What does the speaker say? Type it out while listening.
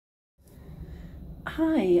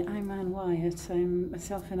Hi, I'm Anne Wyatt. I'm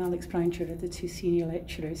myself and Alex Brownshire are the two senior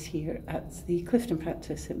lecturers here at the Clifton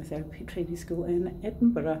Practice Hypnotherapy Training School in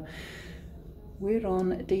Edinburgh. We're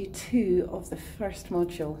on day 2 of the first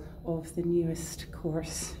module of the newest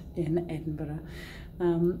course in Edinburgh.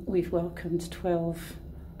 We've welcomed 12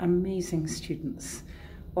 amazing students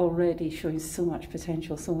already showing so much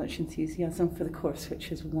potential, so much enthusiasm for the course,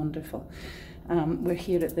 which is wonderful. We're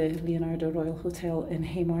here at the Leonardo Royal Hotel in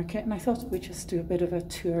Haymarket, and I thought we'd just do a bit of a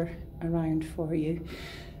tour around for you.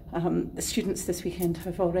 The students this weekend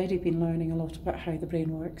have already been learning a lot about how the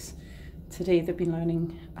brain works. Today they've been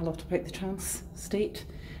learning a lot about the trance state,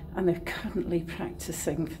 and they're currently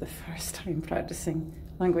practicing, for the first time, practicing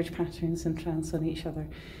language patterns and trance on each other,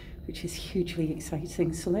 which is hugely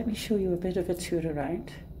exciting. So let me show you a bit of a tour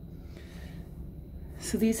around.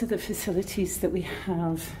 So these are the facilities that we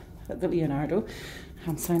have at the Leonardo.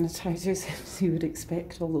 Hand sanitizers, as you would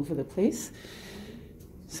expect, all over the place.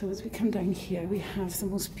 So as we come down here, we have the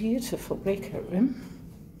most beautiful breakout room.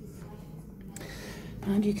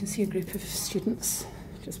 And you can see a group of students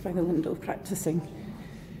just by the window practicing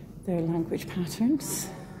their language patterns.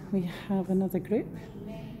 We have another group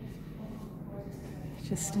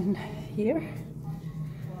just in here,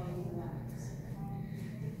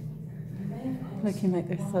 looking like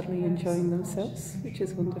they're thoroughly enjoying themselves, which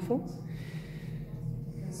is wonderful.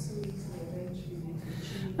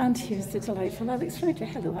 And here's the delightful Alex Ryder.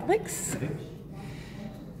 Hello, Alex.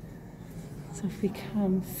 So if we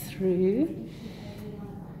come through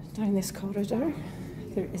down this corridor,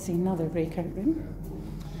 there is another breakout room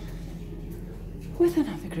with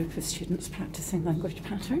another group of students practicing language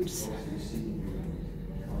patterns.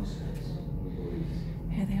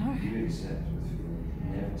 Here they are,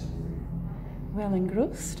 well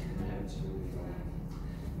engrossed.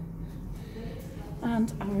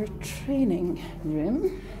 And our training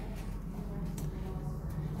room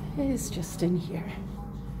is just in here.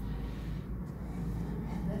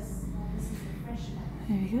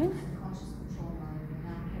 There you go.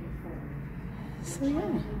 So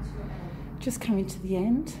yeah, just coming to the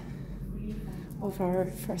end of our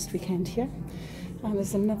first weekend here. And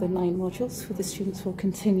there's another 9 modules where the students will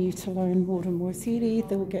continue to learn more and more theory.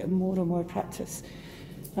 They'll get more and more practice.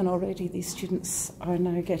 And already these students are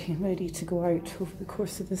now getting ready to go out over the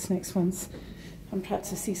course of this next month and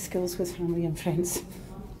practice these skills with family and friends,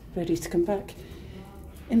 ready to come back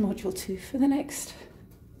in module 2 for the next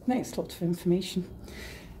lot of information.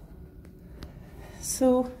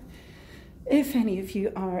 So if any of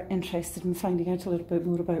you are interested in finding out a little bit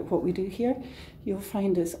more about what we do here, you'll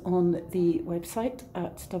find us on the website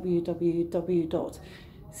at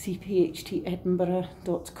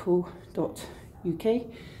www.cphtedinburgh.co.uk.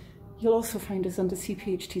 You'll also find us under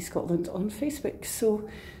CPHT Scotland on Facebook. So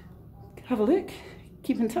have a look,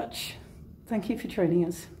 keep in touch. Thank you for joining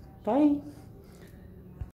us. Bye.